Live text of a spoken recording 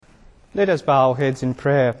Let us bow our heads in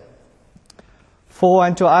prayer. For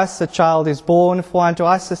unto us a child is born, for unto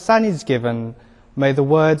us a son is given. May the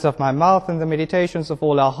words of my mouth and the meditations of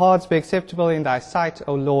all our hearts be acceptable in thy sight,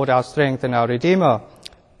 O Lord, our strength and our Redeemer.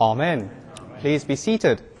 Amen. Please be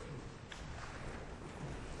seated.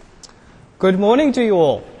 Good morning to you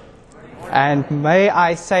all. And may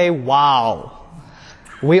I say, wow.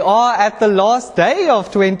 We are at the last day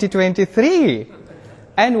of 2023.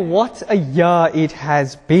 And what a year it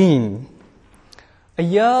has been. A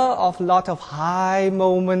year of a lot of high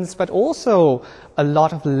moments, but also a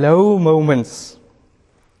lot of low moments.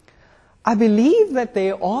 I believe that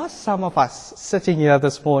there are some of us sitting here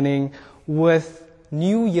this morning with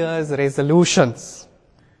New Year's resolutions.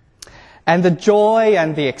 And the joy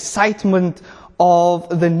and the excitement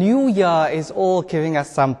of the new year is all giving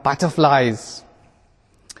us some butterflies.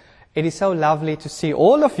 It is so lovely to see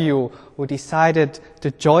all of you who decided to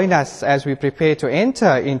join us as we prepare to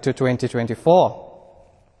enter into 2024.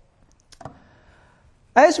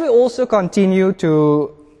 As we also continue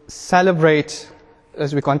to celebrate,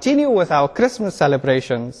 as we continue with our Christmas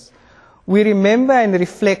celebrations, we remember and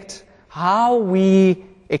reflect how we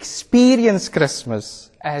experience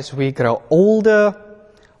Christmas as we grow older.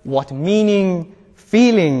 What meaning,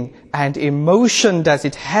 feeling, and emotion does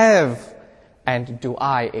it have? And do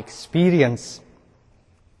I experience?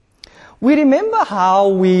 We remember how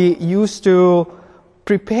we used to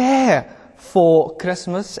prepare for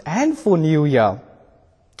Christmas and for New Year.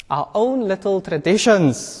 Our own little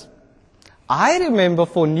traditions. I remember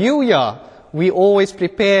for New Year, we always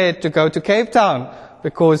prepared to go to Cape Town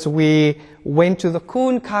because we went to the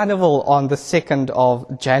Coon Carnival on the 2nd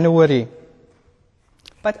of January.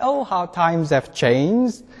 But oh, how times have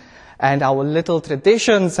changed. And our little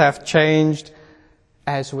traditions have changed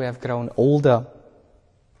as we have grown older.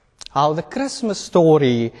 How the Christmas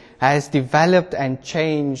story has developed and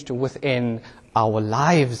changed within our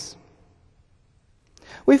lives.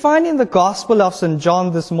 We find in the Gospel of St.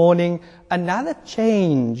 John this morning another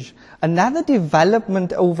change, another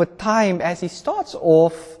development over time as he starts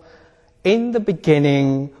off. In the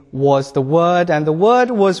beginning was the Word, and the Word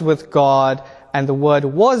was with God, and the Word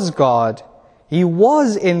was God. He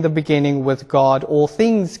was in the beginning with God. All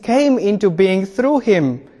things came into being through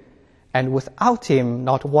him. And without him,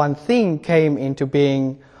 not one thing came into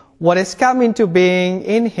being. What has come into being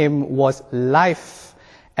in him was life.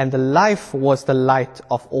 And the life was the light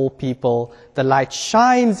of all people. The light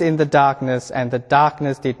shines in the darkness, and the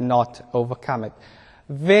darkness did not overcome it.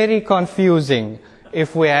 Very confusing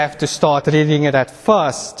if we have to start reading it at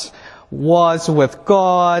first. Was with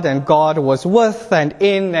God, and God was with and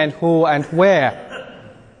in and who and where.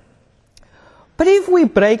 But if we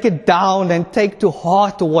break it down and take to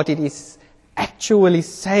heart what it is actually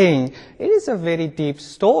saying, it is a very deep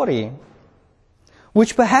story,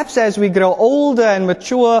 which perhaps as we grow older and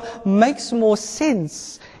mature makes more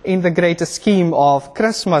sense in the greater scheme of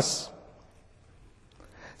Christmas.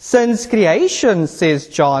 Since creation, says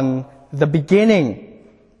John, the beginning.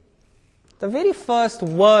 The very first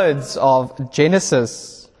words of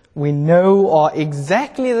Genesis we know are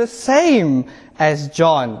exactly the same as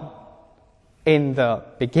John. In the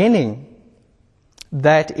beginning.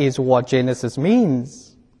 That is what Genesis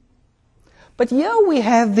means. But here we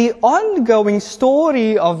have the ongoing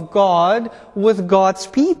story of God with God's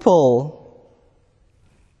people.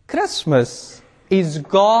 Christmas is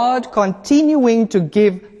God continuing to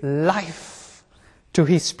give life to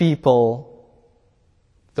his people.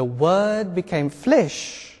 The Word became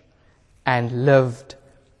flesh and lived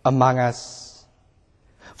among us.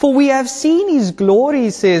 For we have seen his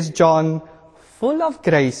glory, says John, full of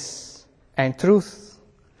grace and truth.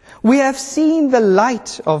 We have seen the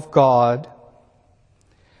light of God.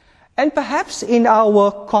 And perhaps in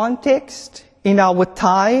our context, in our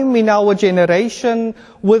time, in our generation,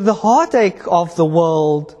 with the heartache of the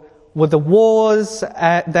world, with the wars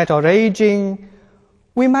that are raging,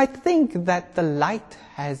 we might think that the light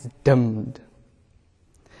has dimmed.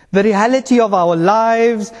 The reality of our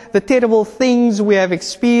lives, the terrible things we have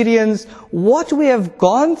experienced, what we have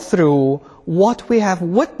gone through, what we have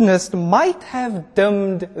witnessed might have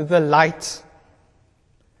dimmed the light.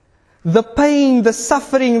 The pain, the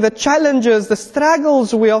suffering, the challenges, the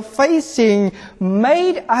struggles we are facing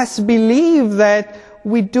made us believe that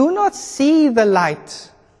we do not see the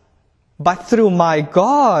light. But through my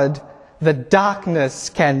God, the darkness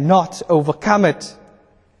cannot overcome it.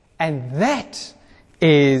 And that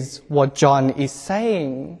is what John is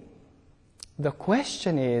saying. The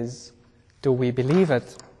question is, do we believe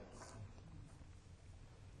it?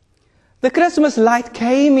 The Christmas light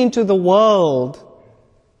came into the world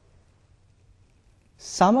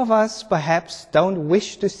Some of us perhaps don't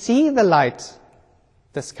wish to see the light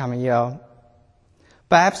this coming year.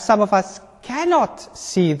 Perhaps some of us cannot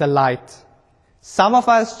see the light. Some of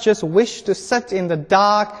us just wish to sit in the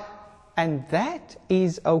dark, and that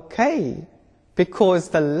is okay, because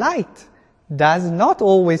the light does not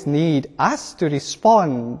always need us to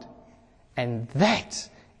respond. And that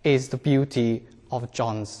is the beauty of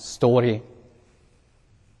John's story.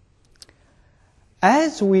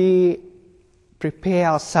 As we prepare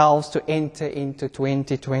ourselves to enter into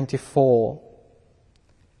 2024,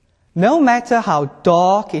 no matter how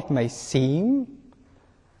dark it may seem,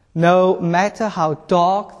 no matter how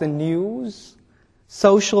dark the news,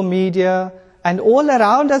 social media, and all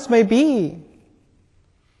around us may be,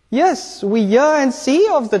 yes, we hear and see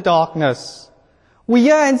of the darkness. We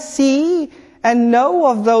hear and see and know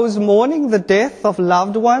of those mourning the death of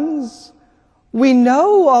loved ones. We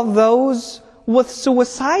know of those with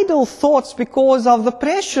suicidal thoughts because of the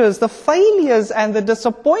pressures, the failures, and the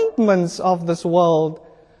disappointments of this world.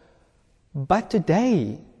 But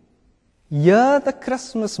today, hear the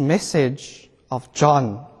Christmas message of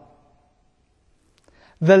John.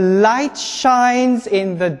 The light shines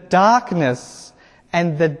in the darkness,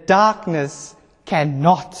 and the darkness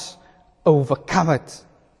cannot overcome it.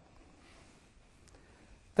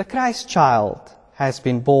 The Christ child has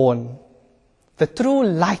been born. The true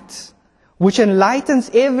light, which enlightens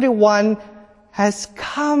everyone, has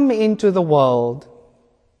come into the world.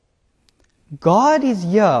 God is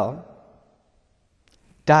here.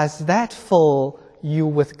 Does that fill you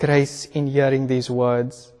with grace in hearing these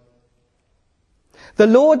words? The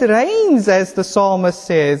Lord reigns, as the psalmist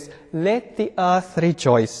says, let the earth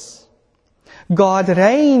rejoice. God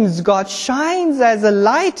reigns, God shines as a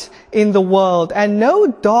light in the world, and no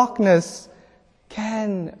darkness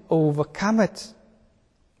can overcome it.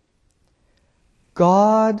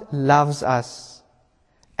 God loves us,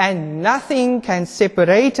 and nothing can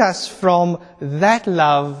separate us from that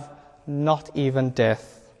love, not even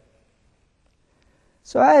death.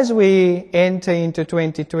 So as we enter into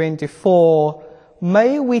 2024,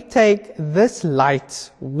 may we take this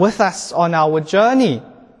light with us on our journey.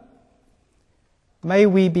 May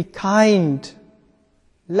we be kind,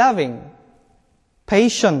 loving,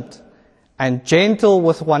 patient, and gentle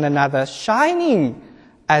with one another, shining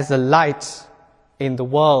as a light in the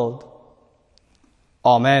world.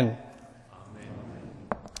 Amen.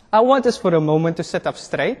 I want us for a moment to sit up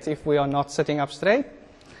straight, if we are not sitting up straight.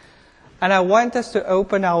 And I want us to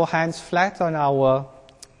open our hands flat on our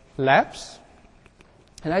laps.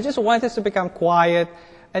 And I just want us to become quiet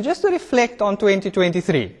and just to reflect on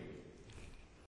 2023.